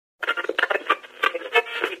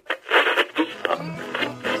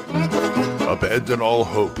Abandon all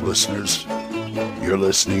hope, listeners. You're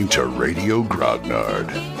listening to Radio Grognard,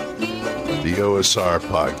 the OSR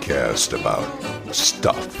podcast about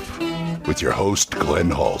stuff, with your host, Glenn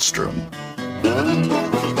Hallstrom.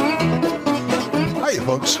 Hi,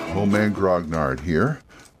 folks. Old Man Grognard here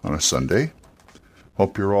on a Sunday.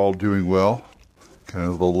 Hope you're all doing well. Kind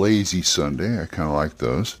of a lazy Sunday. I kind of like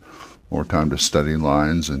those. More time to study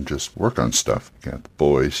lines and just work on stuff. Got the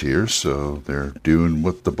boys here, so they're doing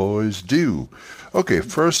what the boys do. Okay,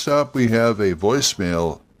 first up, we have a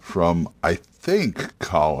voicemail from, I think,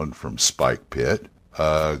 Colin from Spike Pit.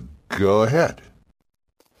 Go ahead.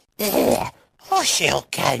 Yeah, I sure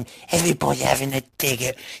can. Everybody having a dig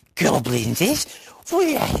at goblins is.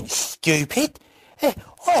 We ain't stupid. Wait,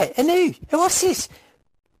 and who? What's this?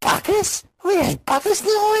 Buggers? We ain't buggers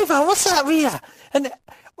neither. What's that, Rita? And...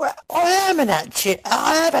 well, I am actually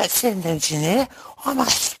an engineer. I'm a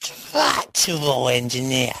structural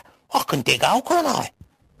engineer. I can dig out, can't I?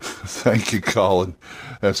 Thank you, Colin.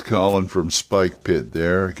 That's Colin from Spike Pit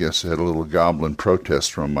there. I guess I had a little goblin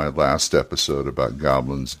protest from my last episode about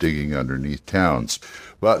goblins digging underneath towns.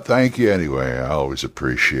 But thank you anyway. I always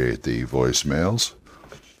appreciate the voicemails.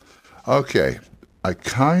 Okay. I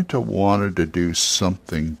kind of wanted to do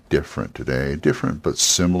something different today. Different but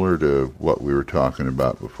similar to what we were talking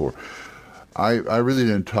about before. I really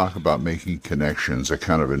didn't talk about making connections. I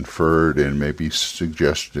kind of inferred and maybe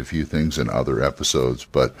suggested a few things in other episodes.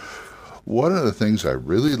 But one of the things I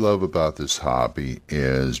really love about this hobby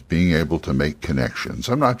is being able to make connections.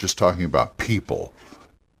 I'm not just talking about people,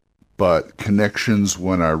 but connections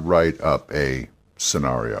when I write up a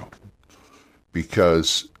scenario.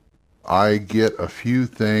 Because I get a few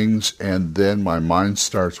things and then my mind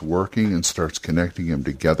starts working and starts connecting them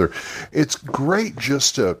together. It's great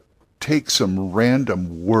just to take some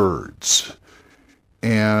random words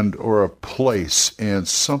or a place and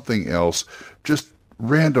something else just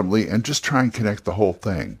randomly and just try and connect the whole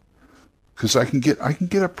thing. Because I can get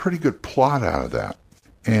a pretty good plot out of that.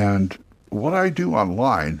 And what I do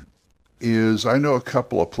online is I know a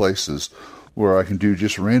couple of places where I can do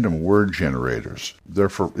just random word generators.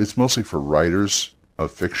 It's mostly for writers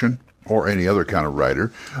of fiction or any other kind of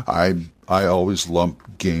writer. I always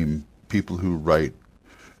lump people who write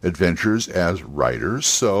adventures as writers.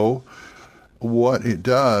 So what it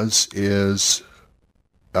does is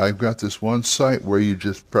I've got this one site where you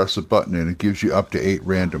just press a button and it gives you up to 8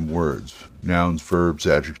 random words. Nouns, verbs,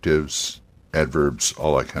 adjectives, adverbs,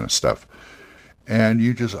 all that kind of stuff. And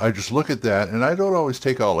I just look at that, and I don't always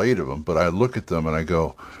take all 8 of them, but I look at them and I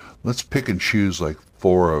go, let's pick and choose like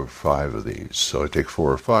 4 or 5 of these. So I take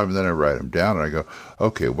 4 or 5, and then I write them down, and I go,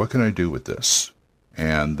 okay, what can I do with this?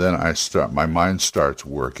 And then my mind starts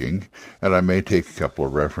working, and I may take a couple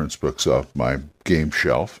of reference books off my game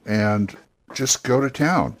shelf and just go to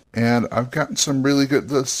town. And I've gotten some really good,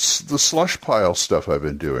 the slush pile stuff I've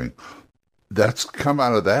been doing, that's come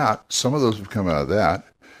out of that. Some of those have come out of that.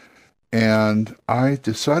 And I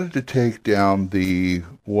decided to take down the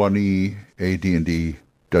 1E AD&D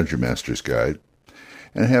Dungeon Master's Guide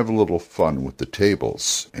and have a little fun with the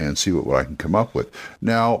tables and see what I can come up with.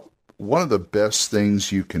 Now, one of the best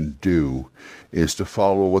things you can do is to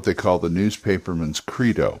follow what they call the newspaperman's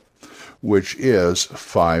credo, which is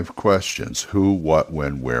 5 questions: who, what,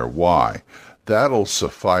 when, where, why. That'll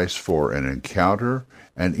suffice for an encounter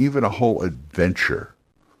and even a whole adventure,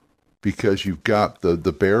 because you've got the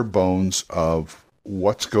bare bones of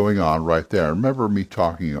what's going on right there. Remember me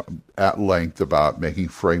talking at length about making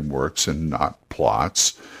frameworks and not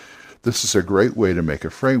plots. This is a great way to make a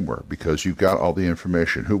framework because you've got all the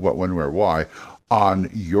information, who, what, when, where, why, on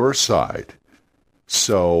your side.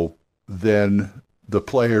 So then the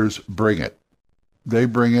players bring it. They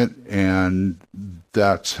bring it, and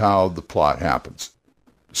that's how the plot happens.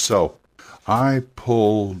 So I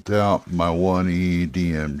pulled out my 1E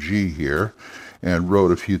DMG here and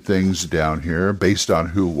wrote a few things down here based on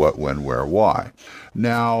who, what, when, where, why.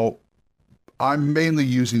 Now, I'm mainly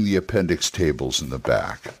using the appendix tables in the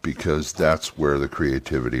back because that's where the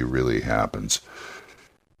creativity really happens.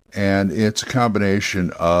 And it's a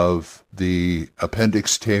combination of the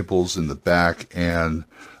appendix tables in the back and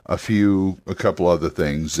a couple other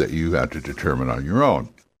things that you have to determine on your own.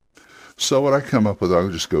 So what I come up with, I'll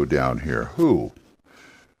just go down here. Who?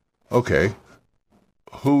 Okay.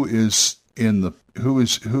 Who's the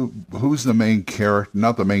main character?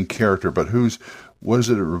 Not the main character, but what does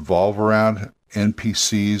it revolve around?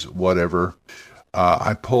 NPCs, whatever.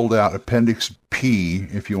 I pulled out Appendix P,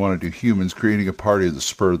 if you want to do humans, creating a party at the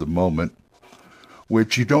spur of the moment,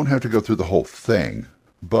 which you don't have to go through the whole thing,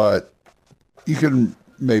 but you can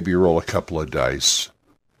maybe roll a couple of dice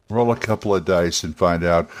Roll a couple of dice and find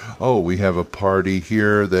out, oh, we have a party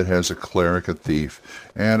here that has a cleric, a thief,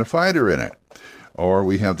 and a fighter in it. Or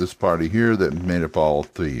we have this party here that made up all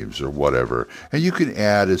thieves or whatever. And you can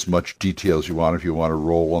add as much detail as you want if you want to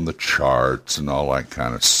roll on the charts and all that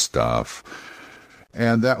kind of stuff.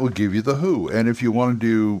 And that will give you the who. And if you want to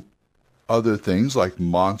do other things like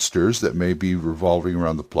monsters that may be revolving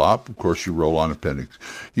around the plot, of course you roll on appendix.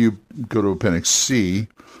 You go to appendix C,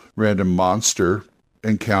 random monster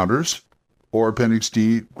encounters, or appendix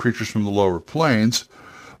D, creatures from the lower planes.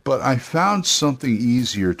 But I found something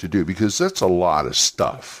easier to do because that's a lot of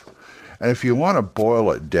stuff. And if you want to boil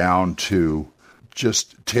it down to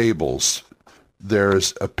just tables,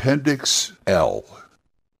 there's appendix L,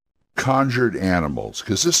 conjured animals,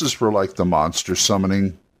 because this is for like the monster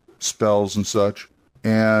summoning spells and such.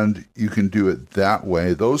 And you can do it that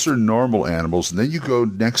way. Those are normal animals. And then you go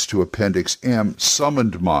next to appendix M,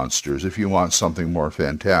 summoned monsters, if you want something more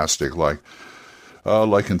fantastic, like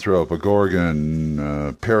lycanthrope, a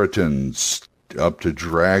gorgon, peritons, up to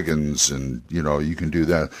dragons, and, you can do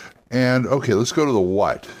that. And, okay, let's go to the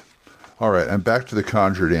what. All right, and back to the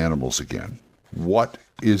conjured animals again. What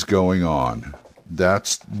is going on?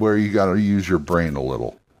 That's where you got to use your brain a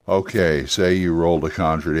little. Okay, say you rolled a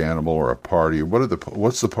conjured animal or a party.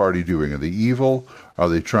 What's the party doing? Are they evil? Are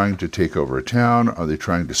they trying to take over a town? Are they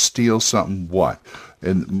trying to steal something? What?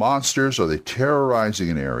 And monsters, are they terrorizing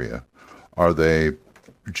an area? Are they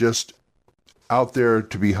just out there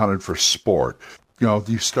to be hunted for sport?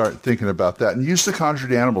 You start thinking about that and use the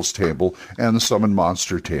conjured animals table and the summoned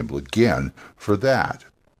monster table again for that.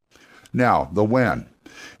 Now, the when.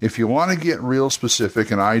 If you want to get real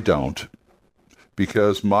specific, and I don't,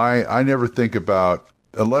 because I never think about,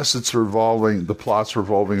 unless the plot's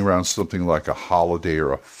revolving around something like a holiday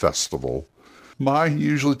or a festival. Mine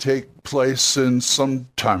usually take place in some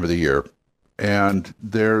time of the year. And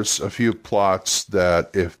there's a few plots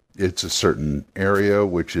that if it's a certain area,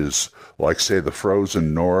 which is like, say, the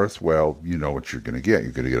frozen north, well, you know what you're going to get.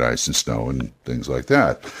 You're going to get ice and snow and things like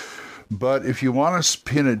that. But if you want to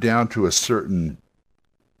pin it down to a certain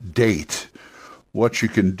date, what you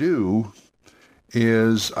can do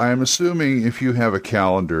is, I'm assuming if you have a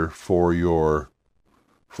calendar for your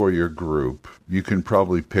group, you can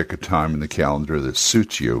probably pick a time in the calendar that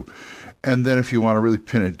suits you. And then if you want to really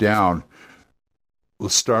pin it down,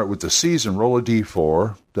 let's start with the season. Roll a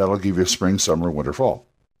D4. That'll give you spring, summer, winter, fall.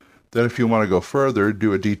 Then if you want to go further,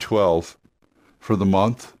 do a D12 for the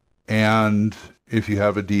month. And if you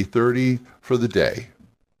have a D30 for the day.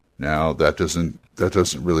 Now, that doesn't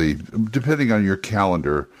really, depending on your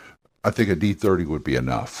calendar, I think a D30 would be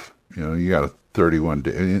enough. You got a 31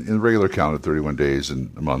 day, in the regular calendar, 31 days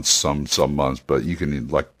in a month, some months, but you can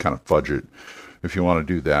kind of fudge it. If you want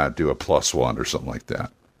to do that, do a +1 or something like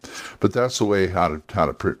that. But that's the way how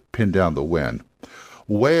to pin down the when.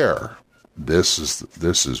 Where? This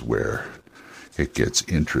is where it gets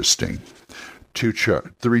interesting.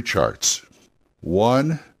 3 charts.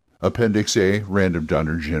 1, Appendix A, random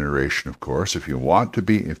dungeon generation, of course. If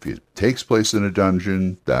it takes place in a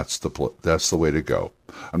dungeon, that's the way to go.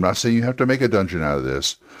 I'm not saying you have to make a dungeon out of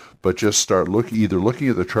this, but just start either looking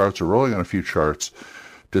at the charts or rolling on a few charts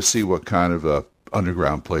to see what kind of a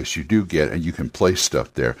underground place you do get, and you can place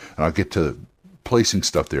stuff there. And I'll get to placing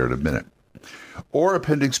stuff there in a minute. Or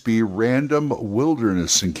Appendix B, random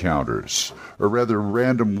wilderness encounters, or rather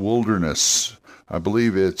random wilderness. I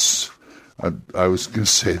believe it's, I was going to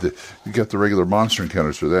say that you got the regular monster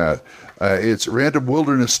encounters for that. It's random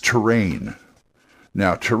wilderness terrain.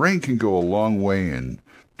 Now, terrain can go a long way in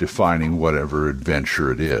defining whatever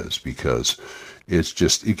adventure it is, because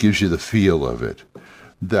it gives you the feel of it.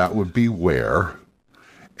 That would be where.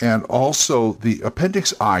 And also the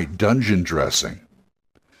Appendix I, dungeon dressing.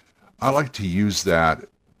 I like to use that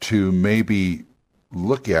to maybe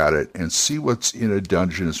look at it and see what's in a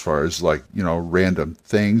dungeon as far as random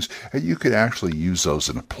things. And you could actually use those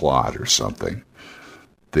in a plot or something.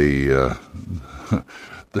 The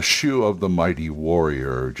shoe of the mighty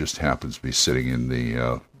warrior just happens to be sitting in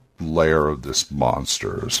the lair of this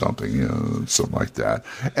monster or something, something like that.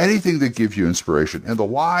 Anything that gives you inspiration. And the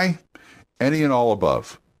why, any and all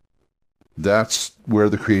above. That's where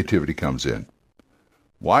the creativity comes in.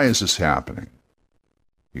 Why is this happening?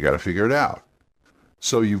 You got to figure it out.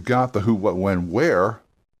 So you've got the who, what, when, where,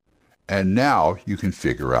 and now you can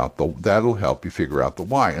figure out that'll help you figure out the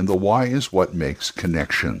why. And the why is what makes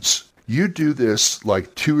connections. You do this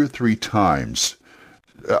like 2 or 3 times.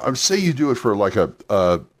 Say you do it for like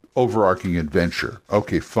a overarching adventure.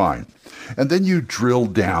 Okay, fine. And then you drill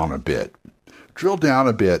down a bit.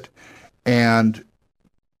 And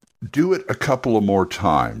do it a couple of more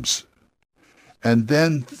times. And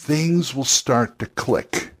then things will start to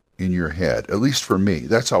click in your head. At least for me,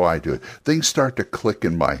 that's how I do it. Things start to click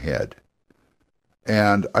in my head.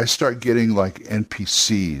 And I start getting like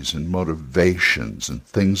NPCs and motivations and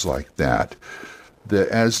things like that.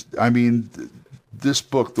 This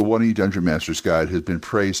book, The 1E Dungeon Master's Guide, has been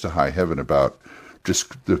praised to high heaven about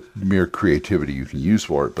just the mere creativity you can use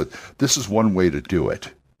for it. But this is one way to do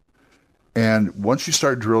it. And once you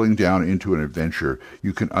start drilling down into an adventure,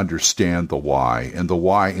 you can understand the why. And the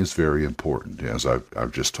why is very important, as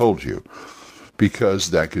I've just told you,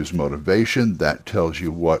 because that gives motivation. That tells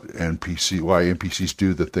you why NPCs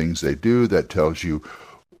do the things they do. That tells you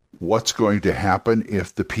what's going to happen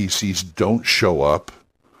if the PCs don't show up.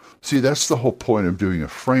 See, that's the whole point of doing a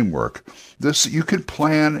framework. You can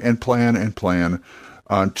plan and plan and plan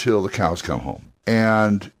until the cows come home.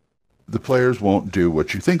 And the players won't do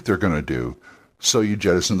what you think they're going to do, so you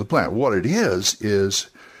jettison the plan. What it is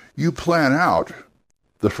you plan out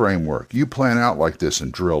the framework. You plan out like this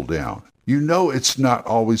and drill down. You know it's not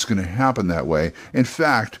always going to happen that way. In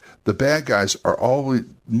fact, the bad guys are always,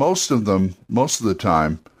 most of the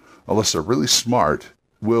time, unless they're really smart,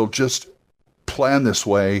 will just plan this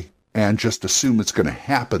way and just assume it's going to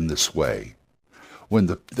happen this way.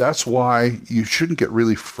 That's why you shouldn't get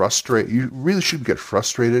really frustrated. You really shouldn't get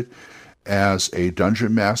frustrated as a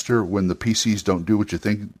dungeon master when the PCs don't do what you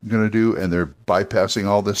think they're going to do and they're bypassing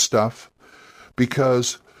all this stuff,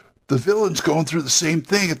 because the villain's going through the same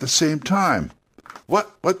thing at the same time.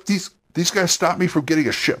 What these guys stop me from getting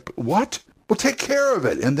a ship. What? Well, take care of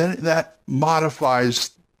it. And then that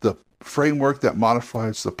modifies the framework, that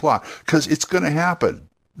modifies the plot, because it's going to happen.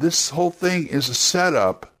 This whole thing is a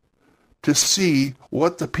setup to see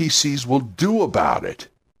what the PCs will do about it.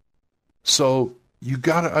 So you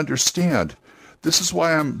got to understand. This is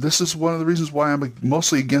one of the reasons why I'm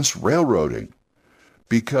mostly against railroading,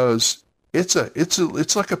 because it's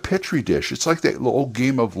like a petri dish. It's like that old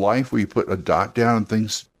game of life where you put a dot down and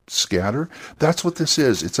things scatter. That's what this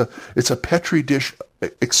is. It's a petri dish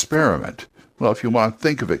experiment. Well, if you want to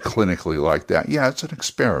think of it clinically like that, yeah, it's an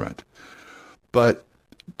experiment. But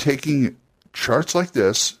taking charts like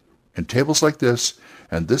this and tables like this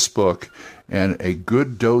and this book and a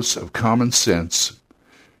good dose of common sense,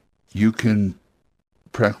 you can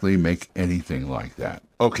practically make anything like that.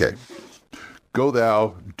 Okay, go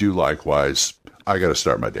thou, do likewise. I got to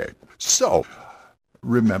start my day. So,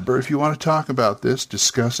 remember, if you want to talk about this,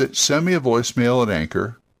 discuss it, send me a voicemail at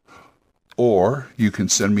Anchor, or you can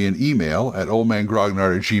send me an email at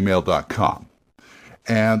oldmangrognard@gmail.com.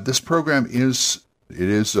 And this program is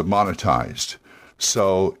monetized.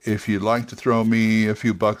 So if you'd like to throw me a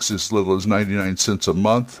few bucks, as little as 99 cents a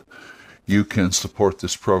month, you can support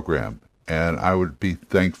this program. And I would be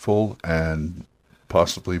thankful and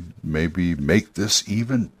possibly maybe make this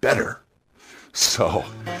even better. So,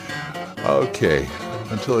 okay.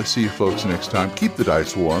 Until I see you folks next time, keep the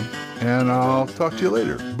dice warm, and I'll talk to you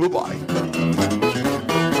later. Bye-bye.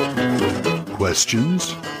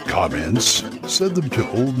 Questions? Comments? Send them to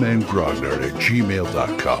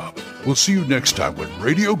oldmangrognard@gmail.com. We'll see you next time when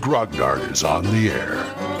Radio Grognard is on the air.